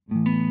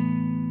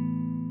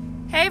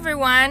Hey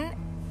everyone,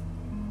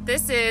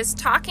 this is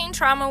Talking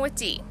Trauma with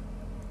Dee.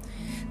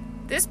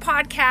 This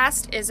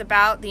podcast is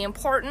about the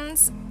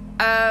importance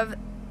of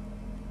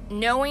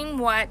knowing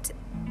what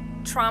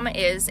trauma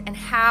is and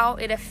how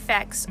it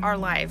affects our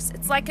lives.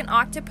 It's like an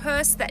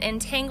octopus that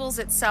entangles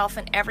itself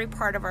in every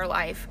part of our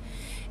life.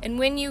 And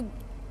when you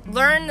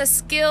learn the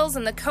skills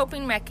and the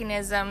coping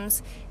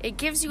mechanisms, it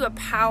gives you a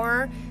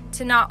power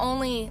to not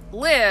only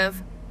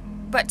live,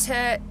 but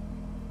to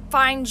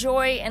find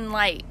joy and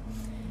light.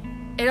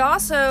 It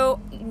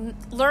also,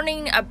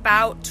 learning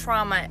about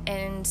trauma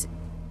and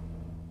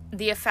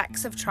the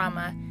effects of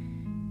trauma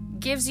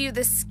gives you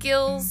the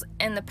skills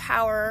and the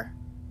power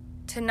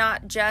to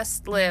not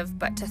just live,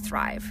 but to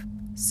thrive.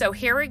 So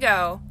here we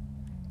go,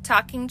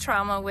 Talking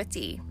Trauma with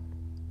Dee.